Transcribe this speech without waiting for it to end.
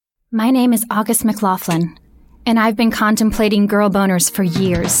My name is August McLaughlin, and I've been contemplating girl boners for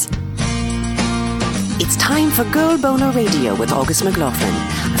years. It's time for Girl Boner Radio with August McLaughlin,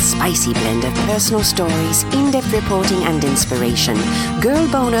 a spicy blend of personal stories, in-depth reporting and inspiration. Girl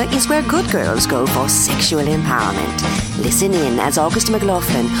Boner is where good girls go for sexual empowerment. Listen in as August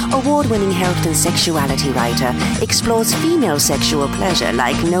McLaughlin, award-winning health and sexuality writer, explores female sexual pleasure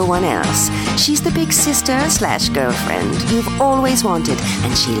like no one else. She's the big sister/girlfriend you've always wanted,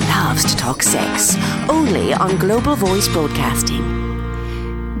 and she loves to talk sex. Only on Global Voice Broadcasting.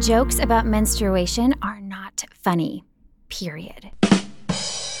 Jokes about menstruation are not funny, period.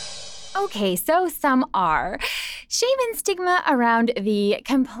 Okay, so some are. Shame and stigma around the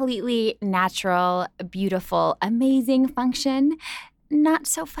completely natural, beautiful, amazing function, not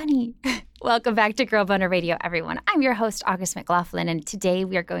so funny. Welcome back to Girl Boner Radio, everyone. I'm your host, August McLaughlin, and today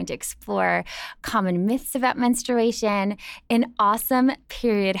we are going to explore common myths about menstruation, an awesome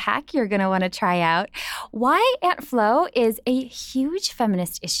period hack you're going to want to try out, why Aunt Flo is a huge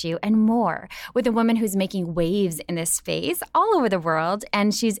feminist issue, and more, with a woman who's making waves in this space all over the world,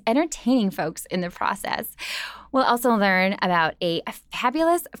 and she's entertaining folks in the process. We'll also learn about a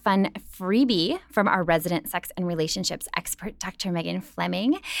fabulous, fun freebie from our resident sex and relationships expert, Dr. Megan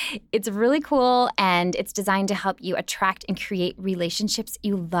Fleming. It's really cool, and it's designed to help you attract and create relationships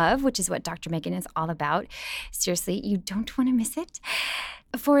you love, which is what Dr. Megan is all about. Seriously, you don't want to miss it.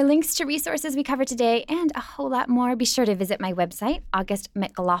 For links to resources we covered today and a whole lot more, be sure to visit my website,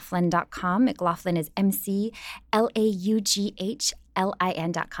 augustmclaughlin.com. McLaughlin is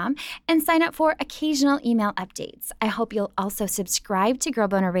McLaughlin.com, and sign up for occasional email updates. I hope you'll also subscribe to Girl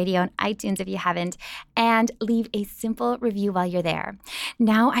Boner Radio on iTunes if you haven't, and leave a simple review while you're there.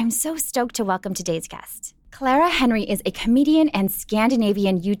 Now, I'm so stoked to welcome today's guest. Clara Henry is a comedian and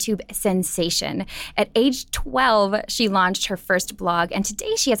Scandinavian YouTube sensation. At age 12, she launched her first blog, and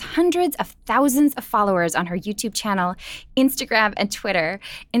today she has hundreds of thousands of followers on her YouTube channel, Instagram, and Twitter.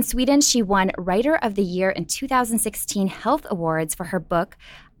 In Sweden, she won Writer of the Year in 2016 Health Awards for her book,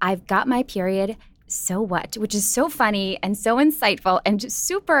 I've Got My Period, So What?, which is so funny and so insightful and just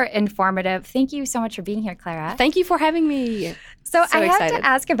super informative. Thank you so much for being here, Clara. Thank you for having me. So I have to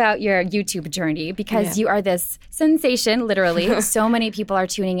ask about your YouTube journey because you are this sensation, literally. So many people are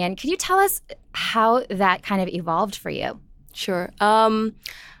tuning in. Could you tell us how that kind of evolved for you? Sure. Well,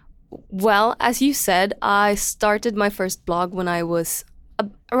 as you said, I started my first blog when I was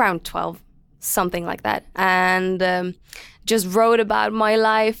around 12, something like that. And just wrote about my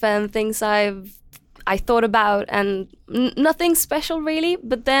life and things I thought about, and nothing special really.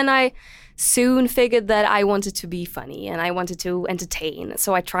 But then I soon figured that I wanted to be funny and I wanted to entertain.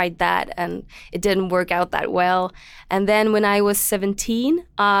 So I tried that, and it didn't work out that well. And then when I was 17,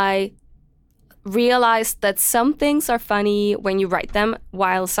 I realized that some things are funny when you write them,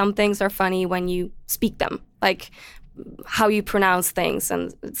 while some things are funny when you speak them, like how you pronounce things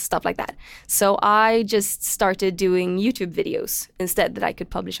and stuff like that. So I just started doing YouTube videos instead that I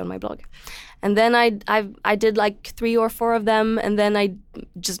could publish on my blog. And then I did like 3 or 4 of them, and then I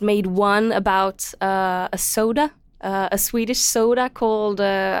just made one about a soda, a Swedish soda called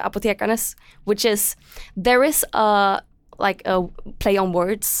Apotekarnes, which is, there is a play on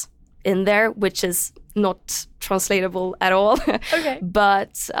words in there, which is not translatable at all. Okay.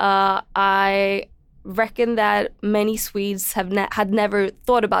 But I reckon that many Swedes had never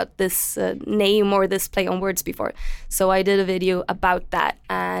thought about this name or this play on words before. So I did a video about that,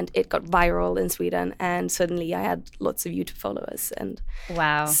 and it got viral in Sweden, and suddenly I had lots of YouTube followers. And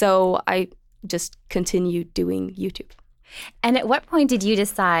wow. So I just continued doing YouTube. And at what point did you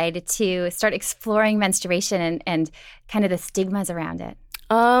decide to start exploring menstruation and kind of the stigmas around it?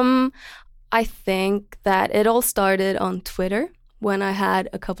 I think that it all started on Twitter when I had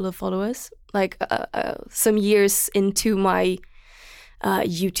a couple of followers, like some years into my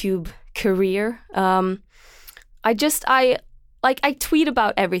YouTube career. I tweet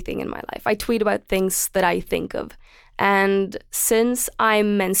about everything in my life. I tweet about things that I think of. And since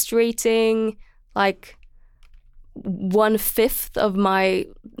I'm menstruating like 1/5 of my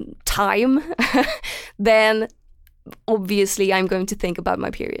time, then obviously I'm going to think about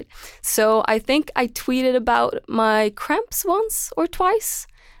my period. So I think I tweeted about my cramps once or twice.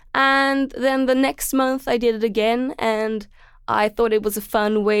 And then the next month I did it again. And I thought it was a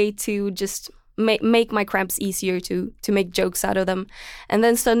fun way to just make my cramps easier, to make jokes out of them. And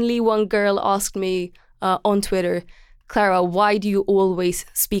then suddenly one girl asked me on Twitter, Clara, why do you always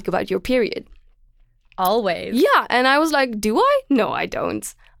speak about your period? Always? Yeah. And I was like, do I? No, I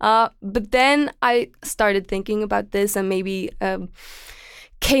don't. But then I started thinking about this and maybe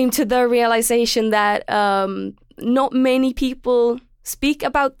came to the realization that not many people speak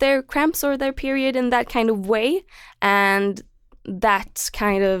about their cramps or their period in that kind of way, and that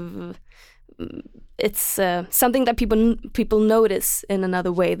kind of it's something that people notice in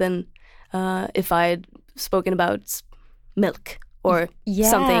another way than if I had spoken about milk or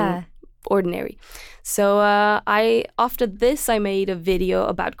something ordinary. So after this I made a video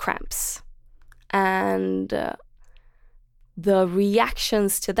about cramps, and the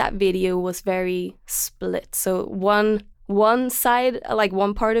reactions to that video was very split. So one side, like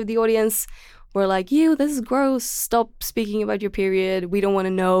one part of the audience, were like, this is gross, stop speaking about your period, we don't want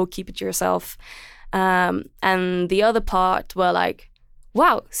to know, keep it to yourself. And the other part were like,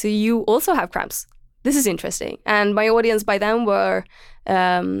 wow, so you also have cramps, this is interesting. And my audience by then were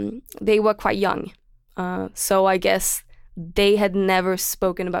they were quite young, so I guess they had never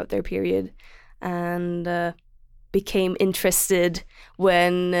spoken about their period, and became interested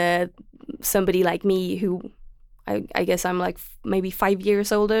when somebody like me, who I guess I'm like maybe 5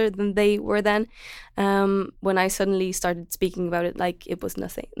 years older than they were then, when I suddenly started speaking about it like it was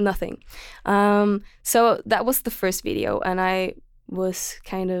nothing. So that was the first video, and I was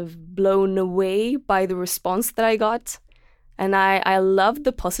kind of blown away by the response that I got. And I loved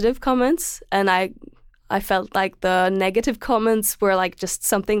the positive comments, and I felt like the negative comments were like just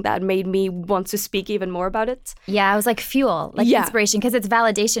something that made me want to speak even more about it. Yeah, it was like fuel, like inspiration, because it's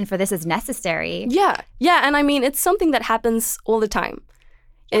validation for this is necessary. Yeah, and I mean, it's something that happens all the time.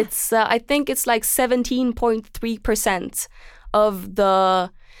 Yeah. It's I think it's like 17.3% of the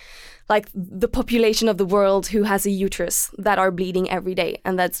population of the world who has a uterus that are bleeding every day,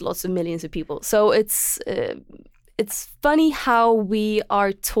 and that's lots of millions of people. So it's funny how we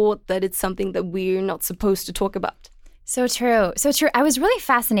are taught that it's something that we're not supposed to talk about. So true. So true. I was really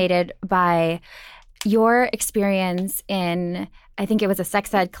fascinated by your experience in, I think it was a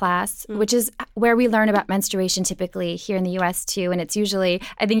sex ed class, which is where we learn about menstruation typically here in the US too. And it's usually,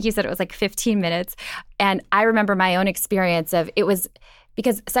 I think you said it was like 15 minutes. And I remember my own experience of it was,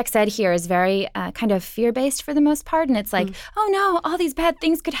 because sex ed here is very kind of fear-based for the most part. And it's like, oh no, all these bad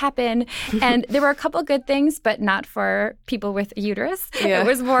things could happen. And there were a couple good things, but not for people with a uterus. Yeah. It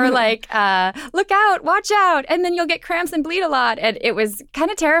was more like, look out, watch out, and then you'll get cramps and bleed a lot. And it was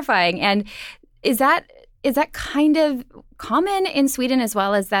kind of terrifying. And is that kind of common in Sweden as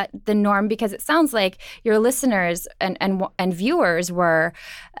well? Is that the norm? Because it sounds like your listeners and viewers were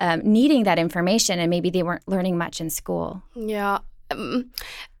needing that information, and maybe they weren't learning much in school. Yeah.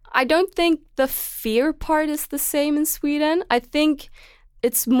 I don't think the fear part is the same in Sweden. I think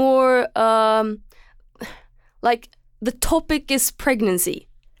it's more like the topic is pregnancy,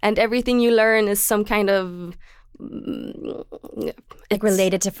 and everything you learn is some kind of like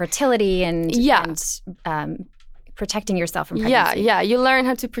related to fertility and protecting yourself from pregnancy. Yeah. You learn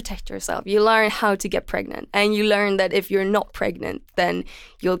how to protect yourself. You learn how to get pregnant, and you learn that if you're not pregnant, then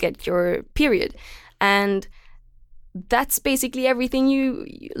you'll get your period, and that's basically everything you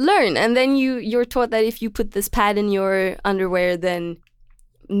learn. And then you're taught that if you put this pad in your underwear, then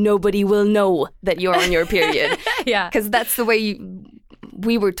nobody will know that you're on your period. Yeah. Because that's the way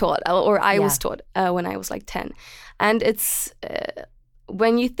we were taught, or I was taught when I was like 10. And it's,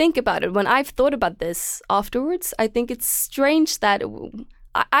 when you think about it, when I've thought about this afterwards, I think it's strange that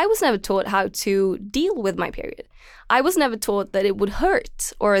I was never taught how to deal with my period. I was never taught that it would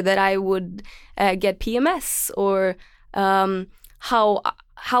hurt, or that I would get PMS, or how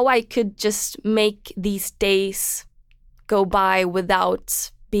I could just make these days go by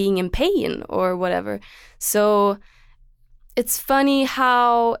without being in pain or whatever. So it's funny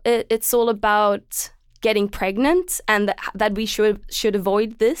how it's all about getting pregnant, and that we should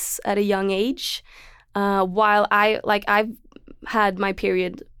avoid this at a young age. While I've had my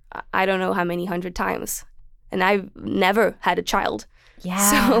period, I don't know how many 100 times, and I've never had a child.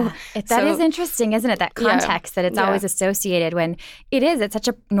 Yeah, that is interesting, isn't it? That context that it's always associated when it's such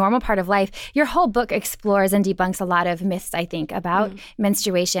a normal part of life. Your whole book explores and debunks a lot of myths, I think, about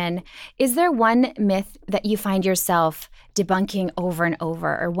menstruation. Is there one myth that you find yourself debunking over and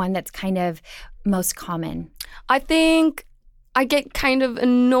over, or one that's kind of most common? I think I get kind of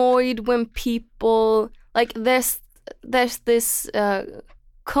annoyed when people, like, there's this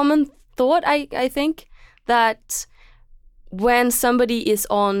common thought, I think, that when somebody is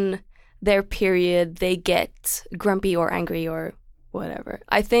on their period, they get grumpy or angry or whatever.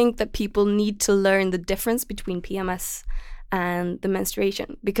 I think that people need to learn the difference between PMS and the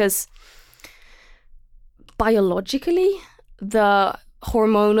menstruation, because biologically, the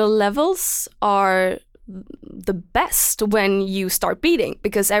hormonal levels are the best when you start bleeding,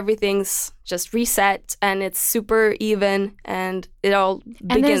 because everything's just reset and it's super even and it all begins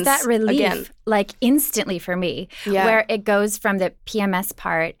and there's that relief again. like instantly for me, where it goes from the PMS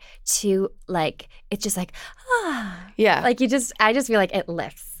part to like it's just like like I just feel like it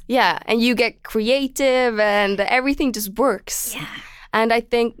lifts. Yeah, and you get creative and everything just works. Yeah. And I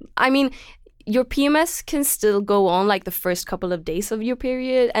think, I mean, your PMS can still go on like the first couple of days of your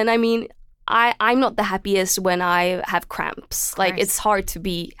period. And I mean, I'm not the happiest when I have cramps. Like, it's hard to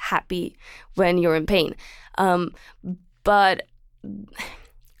be happy when you're in pain. But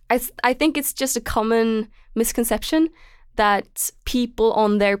I think it's just a common misconception that people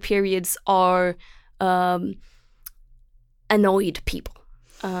on their periods are annoyed people.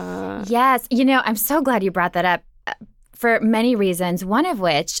 Yes. You know, I'm so glad you brought that up for many reasons. One of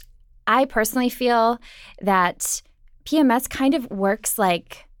which, I personally feel that PMS kind of works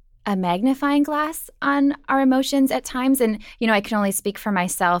like a magnifying glass on our emotions at times. And, you know, I can only speak for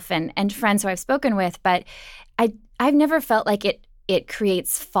myself and friends who I've spoken with, but I've never felt like it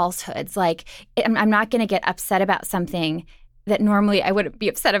creates falsehoods. Like, I'm not going to get upset about something that normally I wouldn't be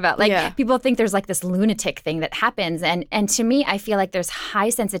upset about. Like, people think there's like this lunatic thing that happens. And to me, I feel like there's high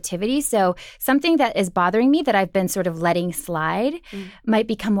sensitivity. So something that is bothering me that I've been sort of letting slide might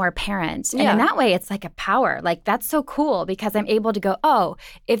become more apparent. And in that way, it's like a power. Like, that's so cool because I'm able to go, oh,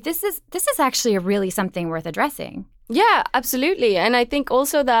 if this is actually really something worth addressing. Yeah, absolutely. And I think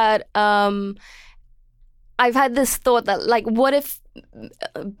also that I've had this thought that, like, what if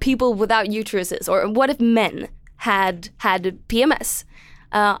people without uteruses, or what if men had PMS?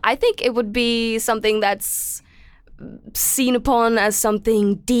 I think it would be something that's seen upon as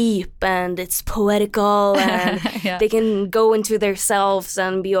something deep and it's poetical and they can go into their selves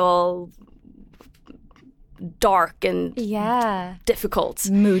and be all dark and difficult,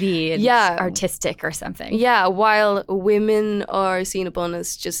 moody and artistic or something. Yeah, while women are seen upon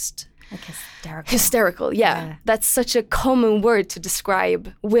as just like hysterical. Yeah. That's such a common word to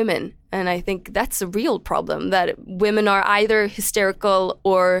describe women. And I think that's a real problem, that women are either hysterical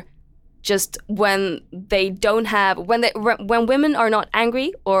or just when they don't have, when women are not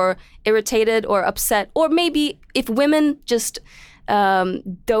angry or irritated or upset, or maybe if women just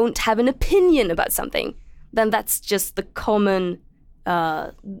don't have an opinion about something, then that's just the common,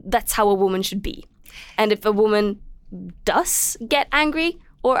 that's how a woman should be. And if a woman does get angry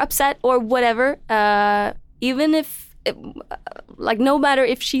or upset or whatever, even if, like, no matter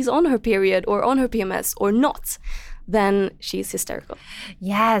if she's on her period or on her PMS or not, then she's hysterical.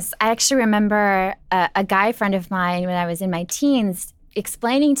 Yes. I actually remember a guy friend of mine when I was in my teens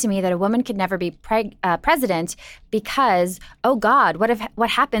explaining to me that a woman could never be president because, oh God, what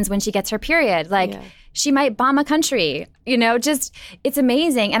happens when she gets her period? Like, she might bomb a country, you know, just, it's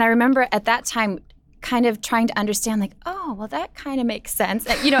amazing. And I remember at that time kind of trying to understand, like, oh, well, that kind of makes sense.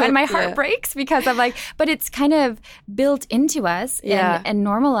 You know, and my heart breaks because I'm like, but it's kind of built into us and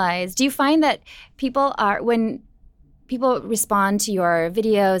normalized. Do you find that people are, when people respond to your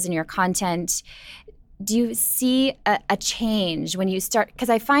videos and your content, do you see a change when you start? Because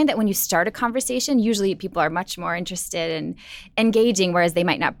I find that when you start a conversation, usually people are much more interested in engaging, whereas they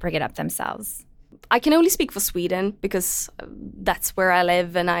might not bring it up themselves. I can only speak for Sweden because that's where I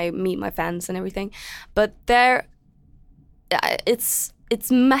live and I meet my fans and everything. But there, it's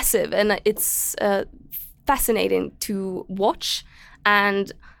massive and it's fascinating to watch.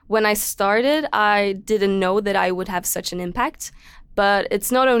 And when I started, I didn't know that I would have such an impact. But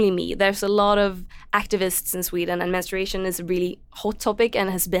it's not only me. There's a lot of activists in Sweden, and menstruation is a really hot topic and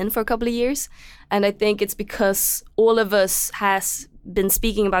has been for a couple of years. And I think it's because all of us has been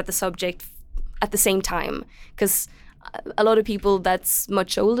speaking about the subject at the same time, because a lot of people that's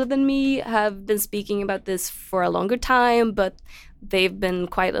much older than me have been speaking about this for a longer time, but they've been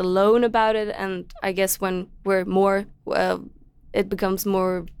quite alone about it. And I guess when we're more, it becomes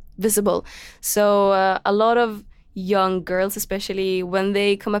more visible. So a lot of young girls, especially, when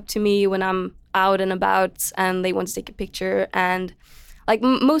they come up to me when I'm out and about and they want to take a picture, and like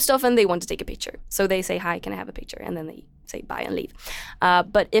most often they want to take a picture. So they say, hi, can I have a picture? And then they say bye and leave.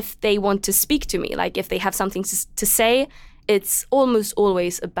 But if they want to speak to me, like if they have something to say, it's almost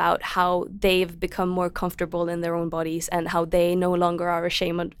always about how they've become more comfortable in their own bodies and how they no longer are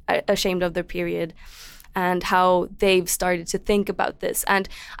ashamed of their period and how they've started to think about this. And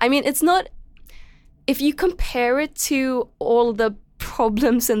I mean, it's not, if you compare it to all the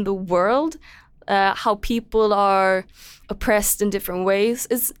problems in the world, how people are oppressed in different ways,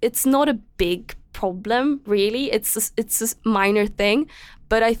 it's not a big problem, really. It's a minor thing,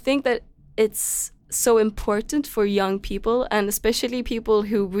 but I think that it's so important for young people, and especially people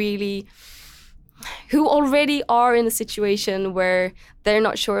who really who already are in a situation where they're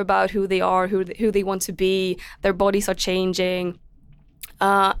not sure about who they are, who they want to be, their bodies are changing,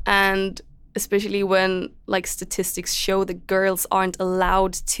 and especially when like statistics show that girls aren't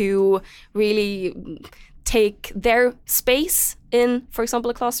allowed to really take their space in, for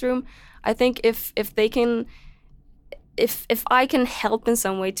example, a classroom. I think if I can help in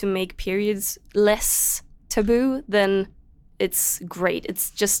some way to make periods less taboo, then it's great.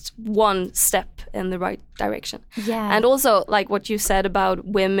 It's just one step in the right direction. Yeah. And also, like what you said about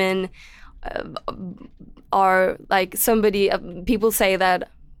women are like people say that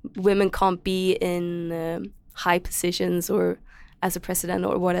women can't be in high positions or as a president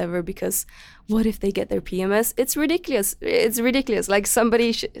or whatever, because what if they get their PMS? It's ridiculous. It's ridiculous. Like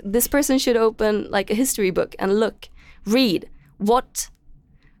this person should open like a history book and read which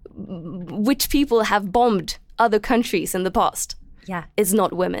people have bombed other countries in the past. Yeah. It's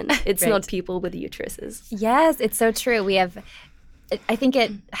not women. It's Right. not people with uteruses. Yes, it's so true. I think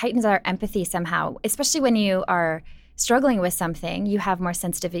it heightens our empathy somehow, especially when you are struggling with something. You have more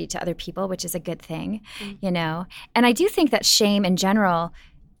sensitivity to other people, which is a good thing, you know. And I do think that shame in general,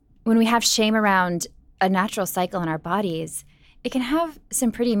 when we have shame around a natural cycle in our bodies, it can have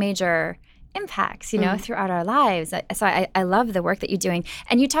some pretty major impacts, you know, throughout our lives. So I love the work that you're doing.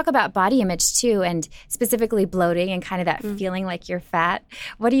 And you talk about body image too, and specifically bloating and kind of that feeling like you're fat.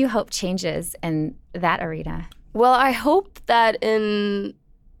 What do you hope changes in that arena? Well, I hope that in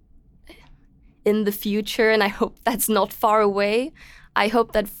the future, and I hope that's not far away, I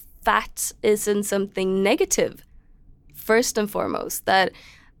hope that fat isn't something negative, first and foremost, that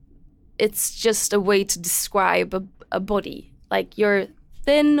it's just a way to describe a body. Like you're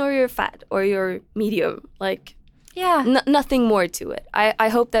thin or you're fat or you're medium, like nothing more to it. I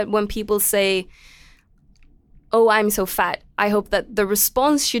hope that when people say, oh, I'm so fat, I hope that the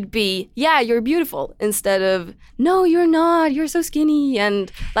response should be, yeah, you're beautiful, instead of, no, you're not, you're so skinny,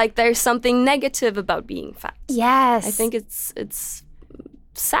 and like there's something negative about being fat. Yes. I think it's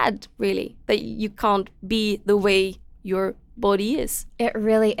sad, really, that you can't be the way your body is. It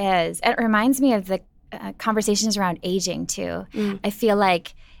really is. It reminds me of the conversations around aging too. I feel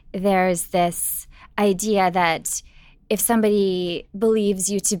like there's this idea that if somebody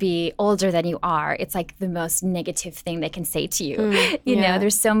believes you to be older than you are, it's like the most negative thing they can say to you. You know,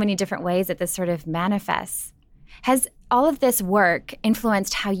 there's so many different ways that this sort of manifests. Has all of this work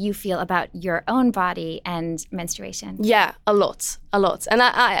influenced how you feel about your own body and menstruation? Yeah, a lot. And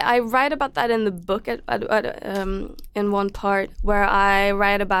I write about that in the book in one part, where I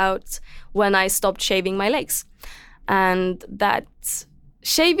write about when I stopped shaving my legs. And that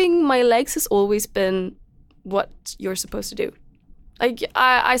shaving my legs has always been what you're supposed to do. Like,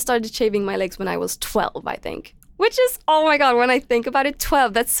 I started shaving my legs when I was 12, I think. Which is, oh my God, when I think about it,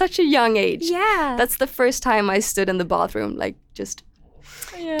 12, that's such a young age. Yeah. That's the first time I stood in the bathroom, like, just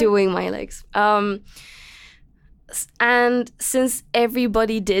doing my legs. And since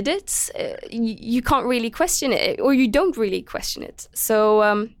everybody did it, you can't really question it, or you don't really question it.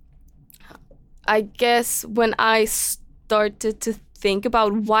 So I guess when I started to think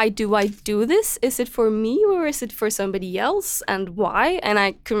about, why do I do this? Is it for me or is it for somebody else, and why? And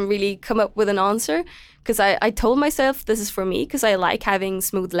I couldn't really come up with an answer, because I told myself this is for me because I like having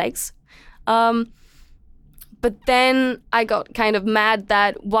smooth legs. But then I got kind of mad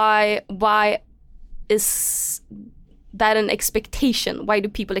that why is that an expectation? Why do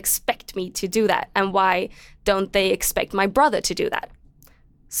people expect me to do that? And why don't they expect my brother to do that?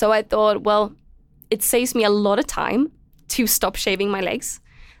 So I thought, well, it saves me a lot of time to stop shaving my legs.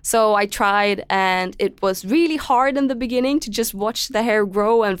 So I tried, and it was really hard in the beginning to just watch the hair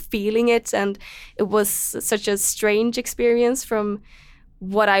grow and feeling it. And it was such a strange experience from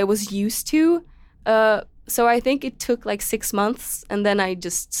what I was used to. So I think it took like 6 months, and then I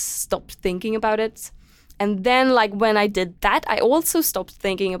just stopped thinking about it. And then, like, when I did that, I also stopped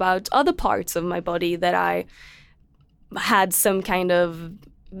thinking about other parts of my body that I had some kind of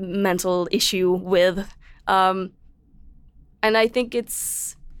mental issue with. And I think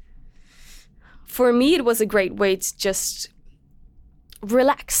for me, it was a great way to just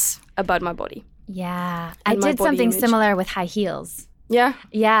relax about my body. Yeah. I my did body something image. similar with high heels. Yeah.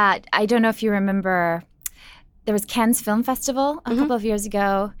 Yeah. I don't know if you remember, there was Cannes Film Festival a couple of years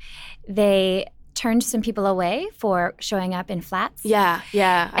ago. They turned some people away for showing up in flats. Yeah.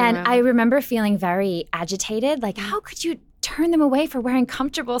 I remember feeling very agitated. Like, how could you turn them away for wearing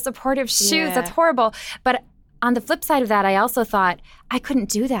comfortable, supportive shoes? Yeah. That's horrible. But on the flip side of that, I also thought, I couldn't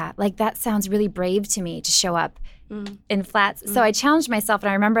do that. Like, that sounds really brave to me to show up in flats. So I challenged myself, and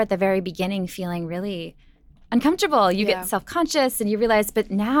I remember at the very beginning feeling really uncomfortable. You get self-conscious and you realize,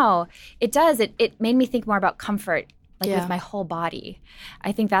 but now it does. It made me think more about comfort, like with my whole body.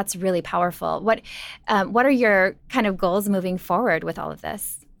 I think that's really powerful. What are your kind of goals moving forward with all of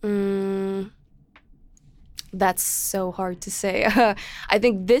this? That's so hard to say. I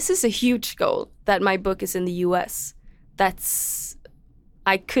think this is a huge goal, that my book is in the US.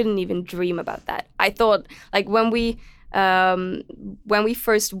 I couldn't even dream about that. I thought, like, when we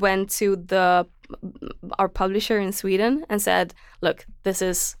first went to our publisher in Sweden and said, look, this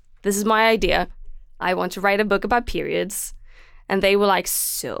is my idea. I want to write a book about periods. And they were like,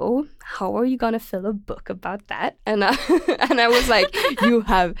 so how are you going to fill a book about that? And I was like, you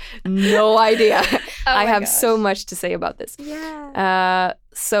have no idea. I have so much to say about this. Yeah.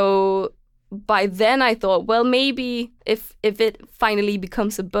 So by then I thought, well, maybe if it finally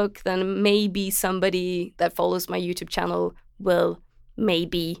becomes a book, then maybe somebody that follows my YouTube channel will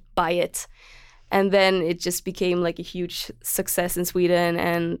maybe buy it. And then it just became like a huge success in Sweden,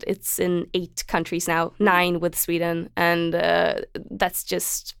 and it's in 8 countries now, 9 with Sweden. And that's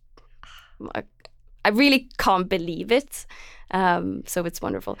just, I really can't believe it. So it's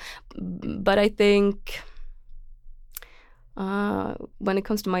wonderful. But I think when it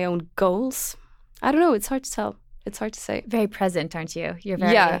comes to my own goals, I don't know, it's hard to tell. It's hard to say. Very present, aren't you? You're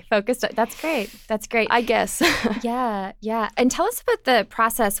very focused. That's great. That's great. I guess. Yeah. And tell us what the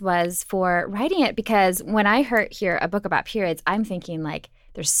process was for writing it, because when I hear a book about periods, I'm thinking like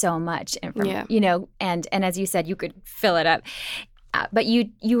there's so much information, you know, and as you said, you could fill it up. But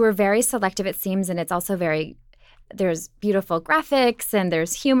you were very selective, it seems, and it's also there's beautiful graphics and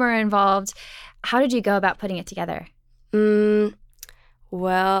there's humor involved. How did you go about putting it together?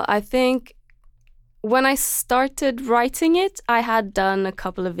 Well, I think when I started writing it, I had done a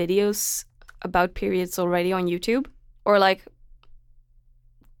couple of videos about periods already on YouTube, or like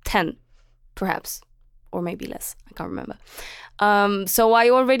 10, perhaps, or maybe less. I can't remember. So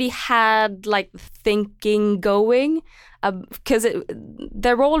I already had like thinking going, because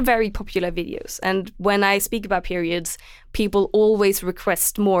they're all very popular videos. And when I speak about periods, people always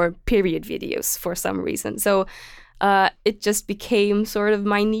request more period videos for some reason. So it just became sort of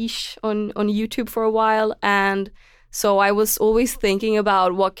my niche on YouTube for a while. And so I was always thinking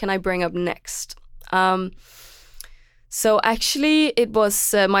about what can I bring up next. So actually it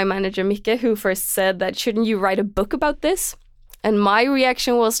was my manager, Micke, who first said that, shouldn't you write a book about this? And my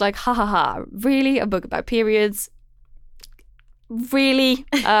reaction was like, ha, really? A book about periods? Really?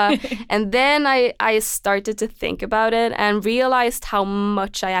 And then I started to think about it and realized how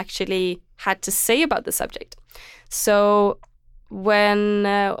much I actually had to say about the subject. So when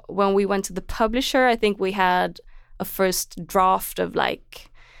we went to the publisher, I think we had a first draft of like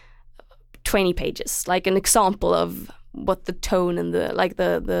 20 pages, like an example of what the tone and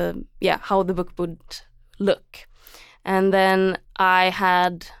how the book would look. And then I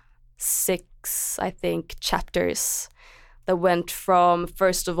had 6, I think, chapters that went from,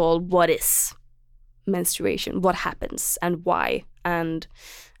 first of all, what is menstruation, what happens and why, and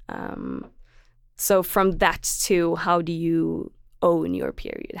so from that to how do you own your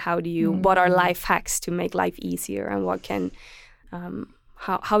period? What are life hacks to make life easier, and what can,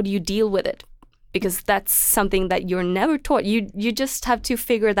 how do you deal with it? Because that's something that you're never taught. You just have to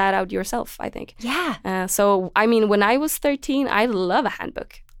figure that out yourself, I think. Yeah. So, I mean, when I was 13, I love a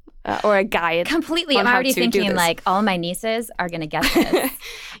handbook or a guide. Completely. I'm already thinking like all my nieces are going to get this.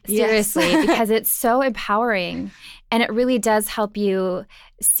 Seriously, because it's so empowering. And it really does help you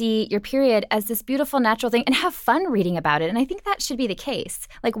see your period as this beautiful natural thing and have fun reading about it. And I think that should be the case.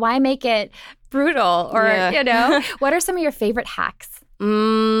 Like, why make it brutal? Or, you know, what are some of your favorite hacks?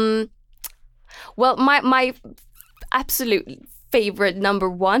 Well, my absolute favorite number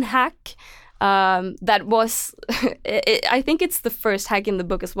 1 hack, that was, I think it's the first hack in the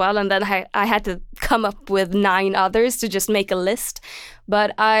book as well. And then I had to come up with 9 others to just make a list.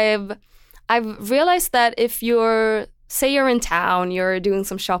 But I've realized that if you're in town, you're doing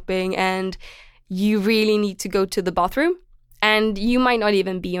some shopping and you really need to go to the bathroom, and you might not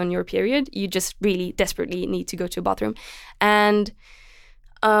even be on your period, you just really desperately need to go to a bathroom. And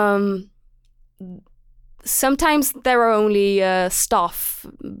sometimes there are only staff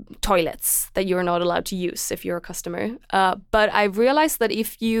toilets that you're not allowed to use if you're a customer. But I realized that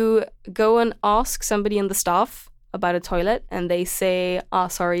if you go and ask somebody in the staff about a toilet and they say,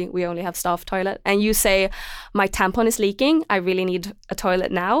 sorry, we only have staff toilet, and you say, my tampon is leaking, I really need a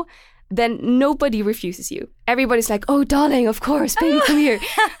toilet now, then nobody refuses you. Everybody's like, "Oh, darling, of course, baby, come here."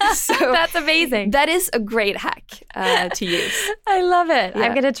 So That's amazing. That is a great hack to use. I love it. Yeah.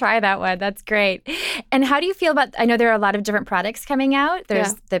 I'm going to try that one. That's great. And how do you feel about, I know there are a lot of different products coming out.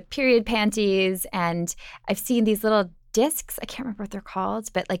 There's the period panties, and I've seen these little discs. I can't remember what they're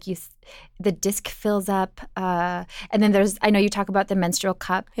called, but like the disc fills up. And then I know you talk about the menstrual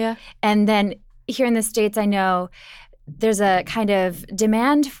cup. Yeah. And then here in the States, I know there's a kind of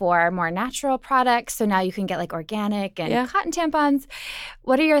demand for more natural products. So now you can get like organic and cotton tampons.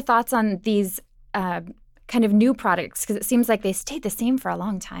 What are your thoughts on these kind of new products? Because it seems like they stayed the same for a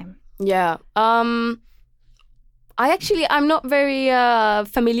long time. Yeah. I'm not very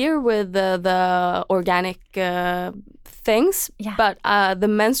familiar with the organic things, but the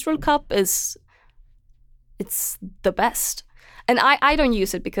menstrual cup it's the best. And I don't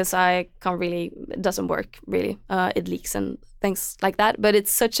use it because it doesn't work really. It leaks and things like that. But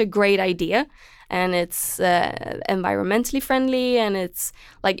it's such a great idea, and it's environmentally friendly, and it's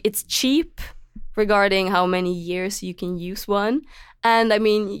cheap regarding how many years you can use one. And I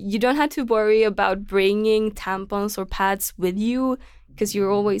mean, you don't have to worry about bringing tampons or pads with you because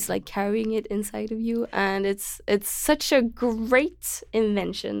you're always like carrying it inside of you. And it's such a great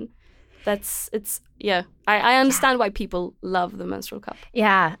invention. I understand why people love the menstrual cup.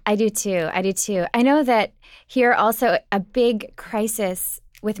 Yeah, I do too. I know that here also a big crisis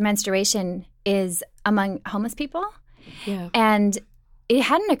with menstruation is among homeless people. Yeah. And it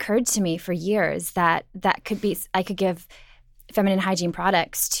hadn't occurred to me for years that I could give feminine hygiene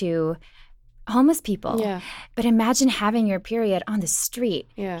products to homeless people. Yeah. But imagine having your period on the street,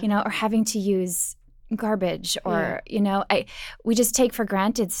 or having to use garbage or, we just take for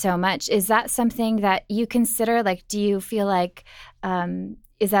granted so much. Is that something that you consider? Like, do you feel like,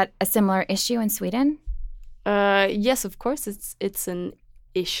 is that a similar issue in Sweden? Yes, of course it's an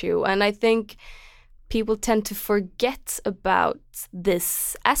issue. And I think people tend to forget about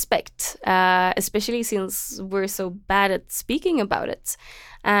this aspect, especially since we're so bad at speaking about it.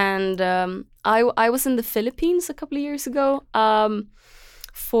 And I was in the Philippines a couple of years ago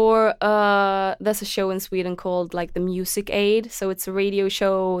there's a show in Sweden called like the Music Aid. So it's a radio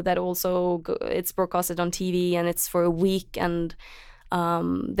show that also it's broadcasted on TV, and it's for a week, and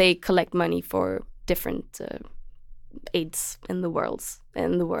they collect money for different AIDS in the world.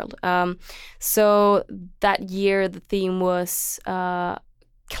 So that year the theme was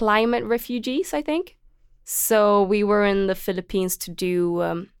climate refugees, I think. So we were in the Philippines to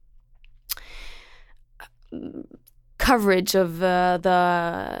do coverage of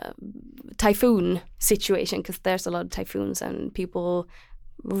the typhoon situation, because there's a lot of typhoons and people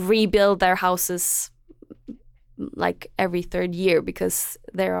rebuild their houses like every third year because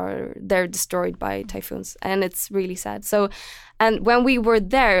they're destroyed by typhoons, and it's really sad. So, and when we were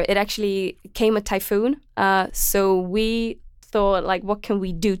there, it actually came a typhoon. So we thought, like, what can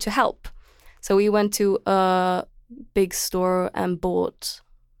we do to help? So we went to a big store and bought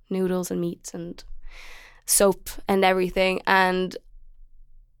noodles and meat and soap and everything. And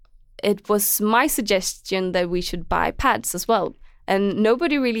it was my suggestion that we should buy pads as well. And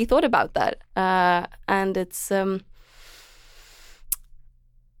nobody really thought about that. And it's not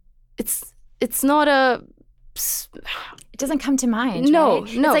a... It doesn't come to mind. No,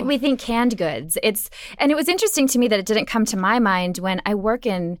 right? no. It's like we think canned goods. And it was interesting to me that it didn't come to my mind when I work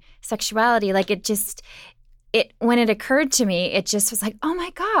in sexuality. Like when it occurred to me, it just was like, oh my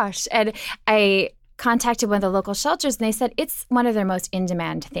gosh. And I contacted one of the local shelters, and they said it's one of their most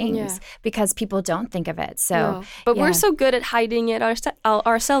in-demand things because people don't think of it. So, no. But we're so good at hiding it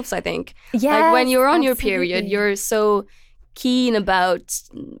ourselves, I think. Yes, like when you're on your absolutely. period, you're so keen about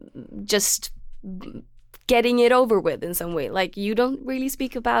just getting it over with in some way. Like you don't really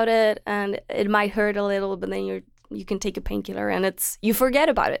speak about it, and it might hurt a little, but then you can take a painkiller and you forget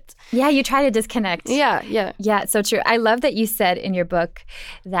about it. Yeah, you try to disconnect. Yeah. Yeah, it's so true. I love that you said in your book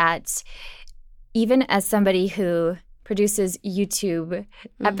that even as somebody who produces YouTube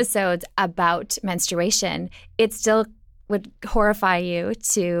episodes about menstruation, it still would horrify you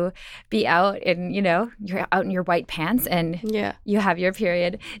to be out in, you're out in your white pants and you have your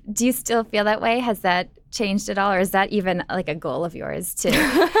period. Do you still feel that way? Has that changed at all? Or is that even like a goal of yours to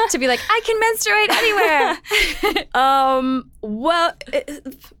be like, I can menstruate anywhere? Well,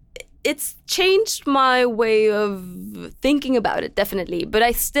 it's changed my way of thinking about it, definitely. But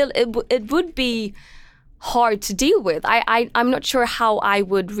it would be hard to deal with. I'm not sure how I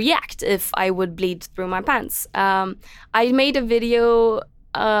would react if I would bleed through my pants. I made a video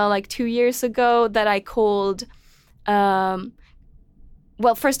like 2 years ago that I called, well,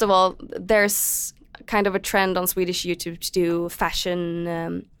 first of all, there's kind of a trend on Swedish YouTube to do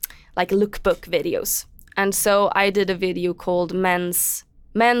fashion like lookbook videos. And so I did a video called Men's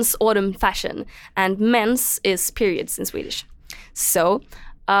Autumn Fashion, and mens is periods in Swedish. So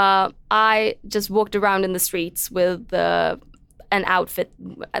I just walked around in the streets with an outfit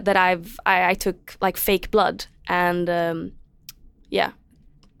that I took like fake blood, and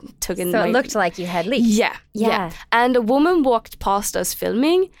took in. So it looked like you had leaked. Yeah. And a woman walked past us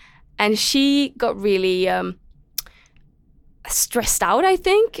filming, and she got really stressed out, I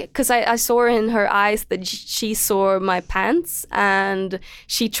think, because I saw in her eyes that she saw my pants, and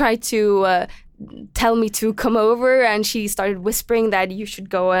she tried to tell me to come over, and she started whispering that you should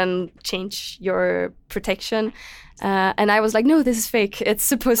go and change your protection. And I was like, no, this is fake. It's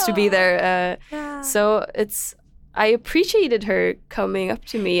supposed to be there. So I appreciated her coming up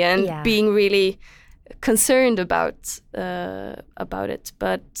to me and being really concerned about it,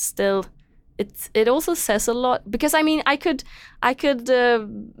 but still, it also says a lot, because I mean I could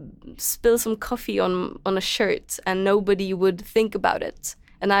spill some coffee on a shirt and nobody would think about it,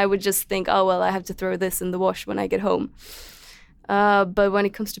 and I would just think, oh well, I have to throw this in the wash when I get home. But when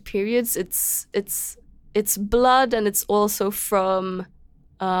it comes to periods, it's blood, and it's also from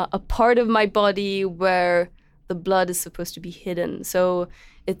a part of my body where the blood is supposed to be hidden. So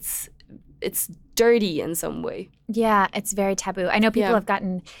it's dirty in some way. Yeah, it's very taboo. I know people have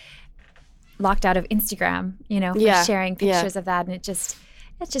gotten locked out of Instagram, for sharing pictures of that, and it just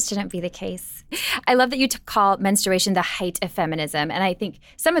shouldn't be the case. I love that you call menstruation the height of feminism, and I think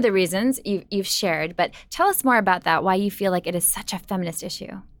some of the reasons you've shared, but tell us more about that, why you feel like it is such a feminist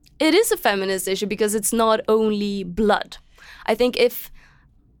issue. It is a feminist issue because it's not only blood. I think if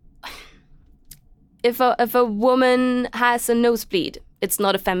a woman has a nosebleed, it's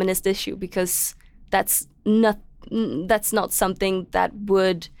not a feminist issue, because that's not something that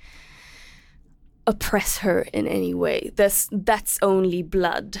would oppress her in any way. That's only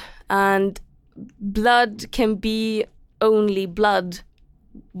blood, and blood can be only blood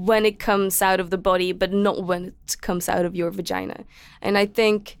when it comes out of the body, but not when it comes out of your vagina. And I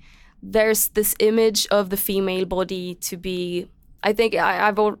think there's this image of the female body to be, I think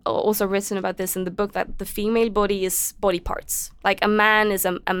I've also written about this in the book, that the female body is body parts. Like a man is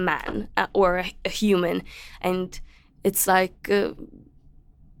a man or a human, and it's like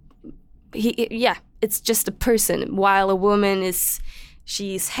it's just a person, while a woman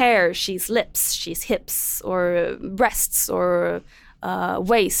she's hair, she's lips, she's hips or breasts or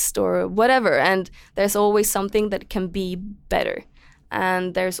waist or whatever, and there's always something that can be better,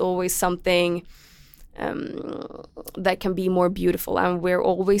 and there's always something that can be more beautiful, and we're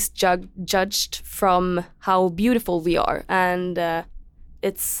always judged from how beautiful we are, and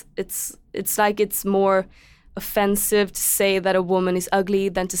it's like it's more offensive to say that a woman is ugly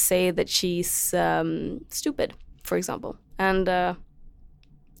than to say that she's stupid, for example. And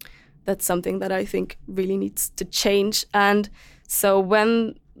that's something that I think really needs to change. And so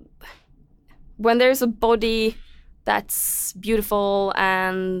when there's a body that's beautiful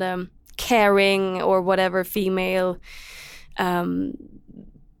and caring or whatever female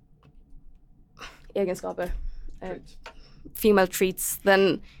egenskaper, female traits,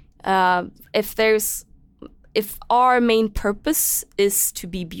 then if our main purpose is to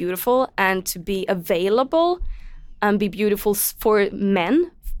be beautiful and to be available and be beautiful for men,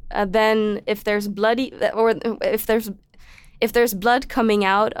 then if there's blood coming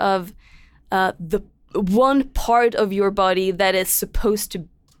out of the one part of your body that is supposed to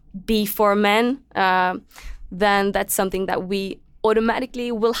be for men, then that's something that we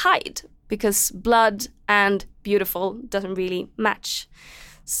automatically will hide, because blood and beautiful doesn't really match.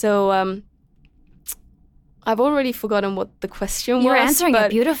 So I've already forgotten what the question was. You're answering it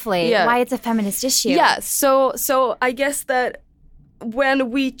beautifully. Yeah. Why it's a feminist issue. Yeah. So I guess that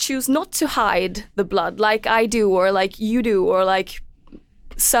when we choose not to hide the blood, like I do, or like you do, or like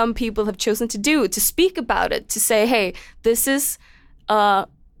some people have chosen to do, to speak about it, to say, hey, this is a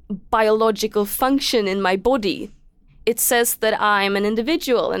biological function in my body. It says that I'm an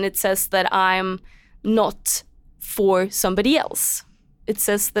individual, and it says that I'm not for somebody else. It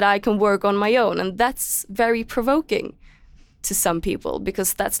says that I can work on my own, and that's very provoking to some people,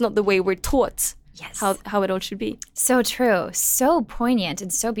 because that's not the way we're taught how it all should be. So true. So poignant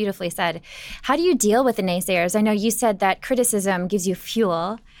and so beautifully said. How do you deal with the naysayers? I know you said that criticism gives you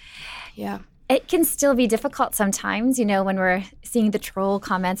fuel. Yeah. It can still be difficult sometimes, when we're seeing the troll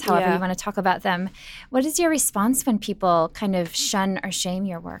comments, however you want to talk about them. What is your response when people kind of shun or shame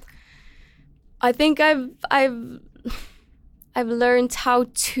your work? I think I've learned how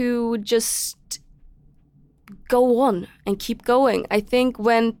to just go on and keep going. I think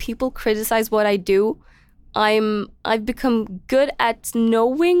when people criticize what I do, I've become good at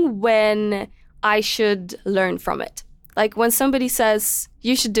knowing when I should learn from it. Like when somebody says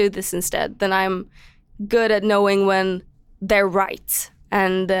you should do this instead, then I'm good at knowing when they're right.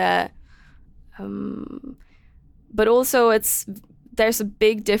 And but also there's a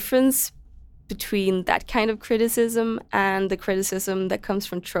big difference between that kind of criticism and the criticism that comes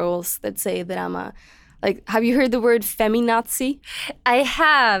from trolls that say that I'm a, like, have you heard the word feminazi? I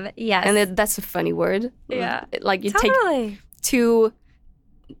have, yes. And that's a funny word. Yeah. Like you Totally. take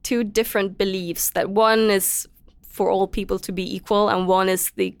two different beliefs, that one is for all people to be equal and one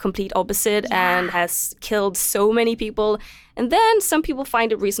is the complete opposite and has killed so many people. And then some people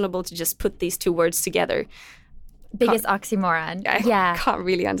find it reasonable to just put these two words together. Biggest oxymoron. I can't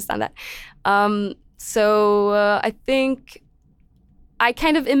really understand that. So I think I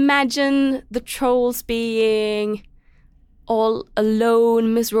kind of imagine the trolls being all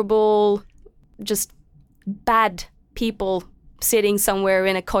alone, miserable, just bad people sitting somewhere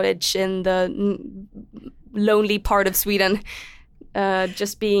in a cottage in the lonely part of Sweden,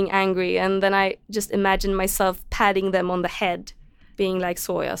 just being angry. And then I just imagine myself patting them on the head, being like,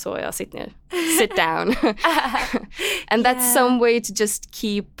 soja, sit down. And that's some way to just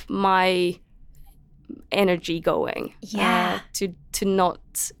keep my energy going. To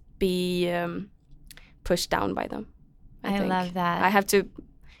not be pushed down by them. I think. Love that. I have to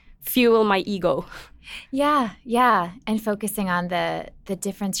fuel my ego. Yeah. And focusing on the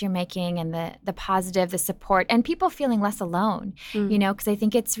difference you're making and the positive, the support, and people feeling less alone, you know, because I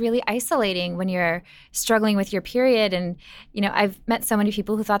think it's really isolating when you're struggling with your period. And, you know, I've met so many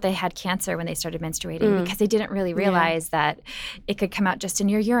people who thought they had cancer when they started menstruating because they didn't really realize that it could come out just in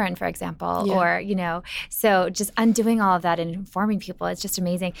your urine, for example, or, you know, so just undoing all of that and informing people, it's just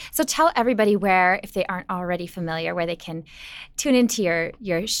amazing. So tell everybody where, if they aren't already familiar, where they can tune into your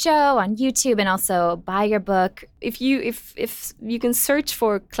show on YouTube and also buy your book. If you can search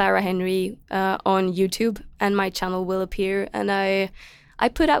for Clara Henry on YouTube, and my channel will appear. And I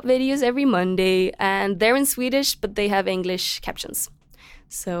put out videos every Monday, and they're in Swedish, but they have English captions.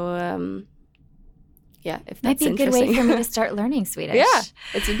 So if that's might be a good way for me to start learning Swedish. Yeah,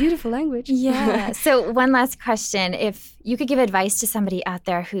 it's a beautiful language. Yeah. So one last question: if you could give advice to somebody out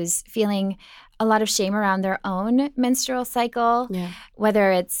there who's feeling a lot of shame around their own menstrual cycle,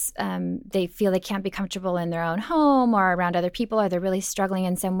 whether it's they feel they can't be comfortable in their own home or around other people, or they're really struggling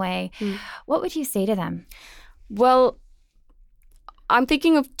in some way, what would you say to them? Well, I'm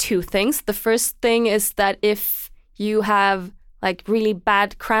thinking of two things. The first thing is that if you have like really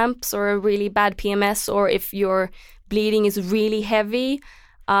bad cramps or a really bad PMS, or if your bleeding is really heavy,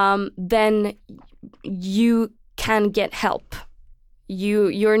 then you can get help.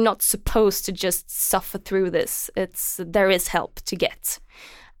 You're not supposed to just suffer through this. There is help to get.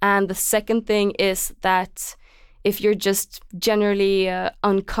 And the second thing is that if you're just generally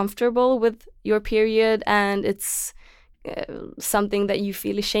uncomfortable with your period and it's something that you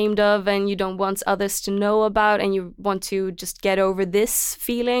feel ashamed of and you don't want others to know about and you want to just get over this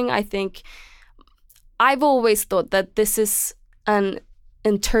feeling, I think I've always thought that this is an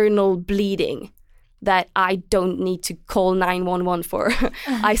internal bleeding that I don't need to call 911 for.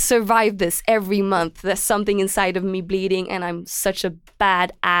 I survive this every month. There's something inside of me bleeding, and I'm such a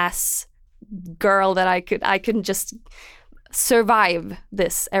badass girl that I can just survive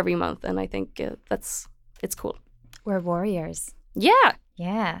this every month. And I think it's cool. We're warriors. Yeah,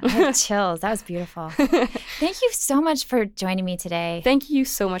 I have chills. That was beautiful. Thank you so much for joining me today. Thank you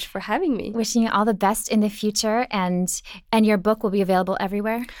so much for having me. Wishing you all the best in the future, and your book will be available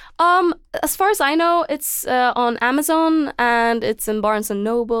everywhere. As far as I know, it's on Amazon and it's in Barnes and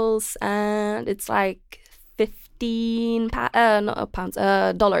Nobles, and it's like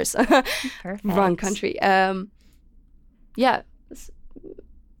 $dollars. Perfect. Wrong country.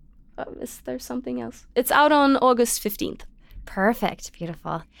 Is there something else? It's out on August 15th. Perfect.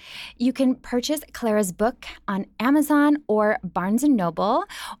 Beautiful. You can purchase Clara's book on Amazon or Barnes & Noble,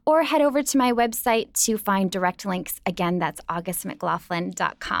 or head over to my website to find direct links. Again, that's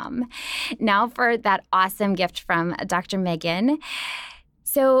augustmclaughlin.com. Now for that awesome gift from Dr. Megan.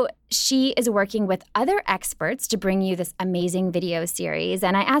 So she is working with other experts to bring you this amazing video series,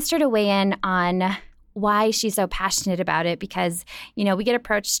 and I asked her to weigh in on why she's so passionate about it, because, you know, we get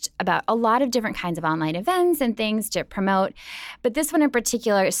approached about a lot of different kinds of online events and things to promote. But this one in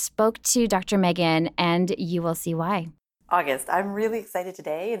particular spoke to Dr. Megan, and you will see why. August, I'm really excited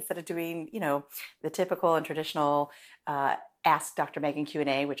today. Instead of doing, you know, the typical and traditional Ask Dr. Megan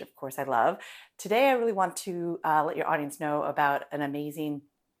Q&A, which of course I love, today I really want to let your audience know about an amazing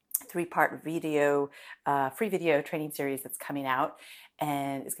 3-part video, free video training series that's coming out,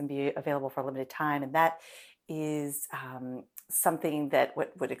 and it's going to be available for a limited time. And that is something that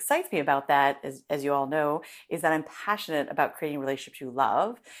what excites me about that, as you all know, is that I'm passionate about creating relationships you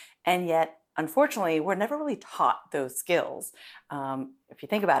love, and yet unfortunately, we're never really taught those skills. If you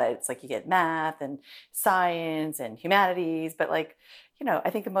think about it, it's like you get math and science and humanities, but I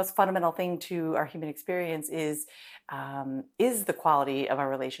think the most fundamental thing to our human experience is the quality of our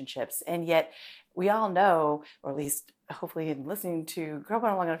relationships. And yet we all know, or at least hopefully in listening to Girl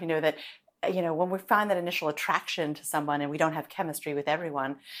Boner long enough, you know that when we find that initial attraction to someone and we don't have chemistry with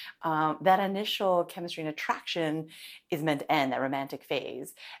everyone, that initial chemistry and attraction is meant to end, that romantic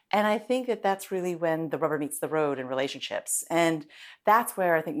phase. And I think that that's really when the rubber meets the road in relationships. And that's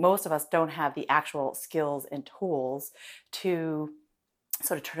where I think most of us don't have the actual skills and tools to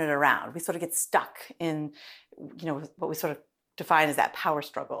sort of turn it around. We sort of get stuck in, what we sort of define as that power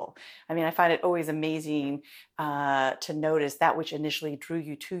struggle. I mean, I find it always amazing to notice that which initially drew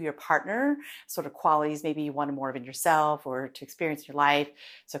you to your partner, sort of qualities maybe you wanted more of in yourself or to experience in your life.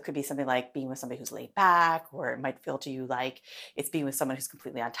 So it could be something like being with somebody who's laid back, or it might feel to you like it's being with someone who's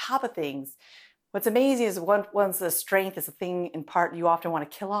completely on top of things. What's amazing is once the strength is a thing in part you often want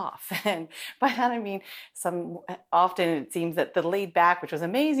to kill off. And by that I mean often it seems that the laid back, which was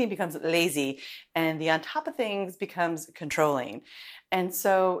amazing, becomes lazy, and the on top of things becomes controlling. And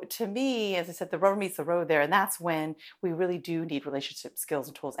so to me, as I said, the rubber meets the road there, and that's when we really do need relationship skills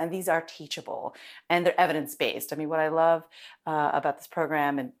and tools. And these are teachable and they're evidence-based. I mean, what I love about this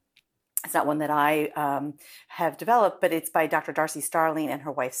program, and it's not one that I have developed, but it's by Dr. Darcy Starling and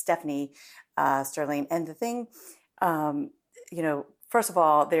her wife, Stephanie Sterling. And the thing, first of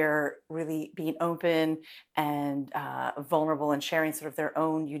all, they're really being open and vulnerable and sharing sort of their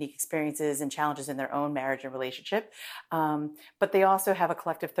own unique experiences and challenges in their own marriage and relationship. But they also have a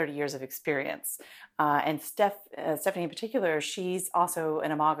collective 30 years of experience. And Stephanie in particular, she's also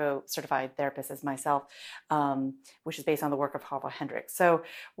an Imago certified therapist as myself, which is based on the work of Harville Hendricks. So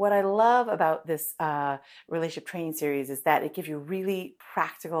what I love about this relationship training series is that it gives you really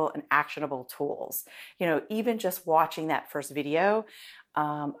practical and actionable tools. Even just watching that first video,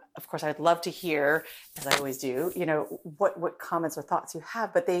 of course, I'd love to hear, as I always do, what comments or thoughts you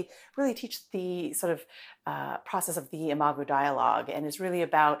have, but they really teach the sort of process of the Imago dialogue. And it's really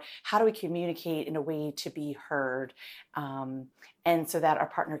about how do we communicate in a way to be heard, and so that our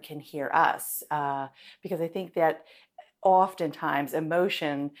partner can hear us. Because I think that oftentimes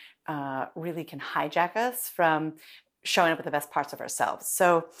emotion really can hijack us from showing up with the best parts of ourselves.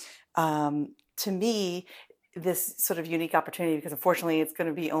 So to me, this sort of unique opportunity, because unfortunately it's going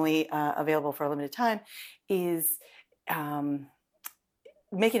to be only available for a limited time, is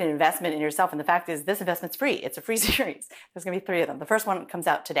making an investment in yourself. And the fact is, this investment's free. It's a free series. There's going to be 3 of them. The first one comes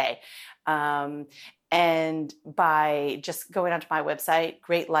out today. And by just going onto my website,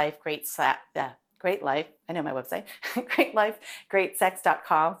 I know my website,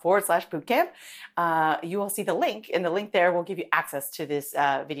 greatlifegreatsex.com/bootcamp, you will see the link, and the link there will give you access to this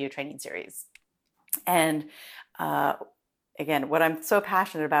video training series. And again, what I'm so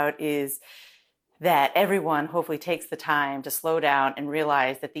passionate about is that everyone hopefully takes the time to slow down and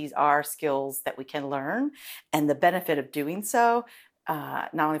realize that these are skills that we can learn, and the benefit of doing so,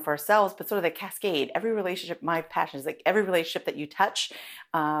 not only for ourselves, but sort of the cascade. Every relationship, my passion is like every relationship that you touch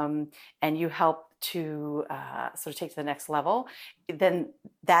and you help to sort of take to the next level, then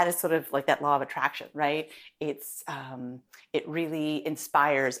that is sort of like that law of attraction, right? It's it really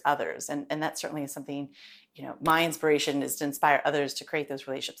inspires others, and that certainly is something, my inspiration is to inspire others to create those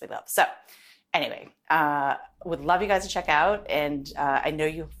relationships they love. So anyway, would love you guys to check out, and I know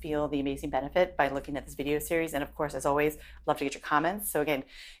you'll feel the amazing benefit by looking at this video series. And of course, as always, love to get your comments. So again,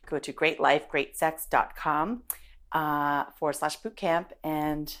 go to greatlifegreatsex.com /bootcamp,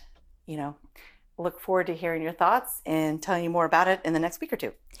 and look forward to hearing your thoughts and telling you more about it in the next week or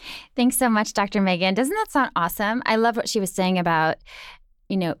two. Thanks so much, Dr. Megan. Doesn't that sound awesome? I love what she was saying about,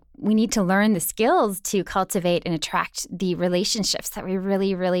 we need to learn the skills to cultivate and attract the relationships that we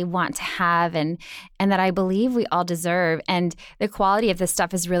really, really want to have and that I believe we all deserve. And the quality of this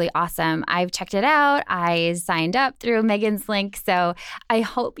stuff is really awesome. I've checked it out. I signed up through Megan's link. So I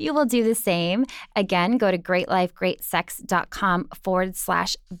hope you will do the same. Again, go to greatlifegreatsex.com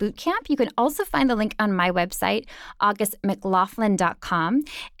 /bootcamp. You can also find the link on my website, augustmclaughlin.com.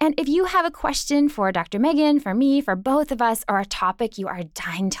 And if you have a question for Dr. Megan, for me, for both of us, or a topic you are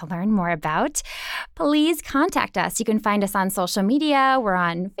dying to learn more about, please contact us. You can find us on social media. We're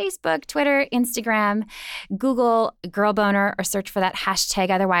on Facebook, Twitter, Instagram, Google Girl Boner, or search for that hashtag.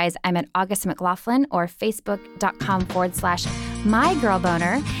 Otherwise, I'm at August McLaughlin or facebook.com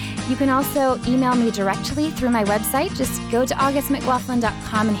 /mygirlboner. You can also email me directly through my website. Just go to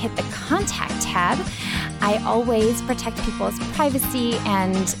augustmclaughlin.com and hit the contact tab. I always protect people's privacy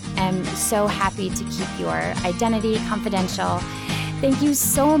and am so happy to keep your identity confidential. Thank you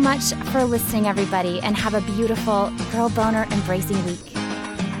so much for listening, everybody, and have a beautiful Girl Boner Embracing week.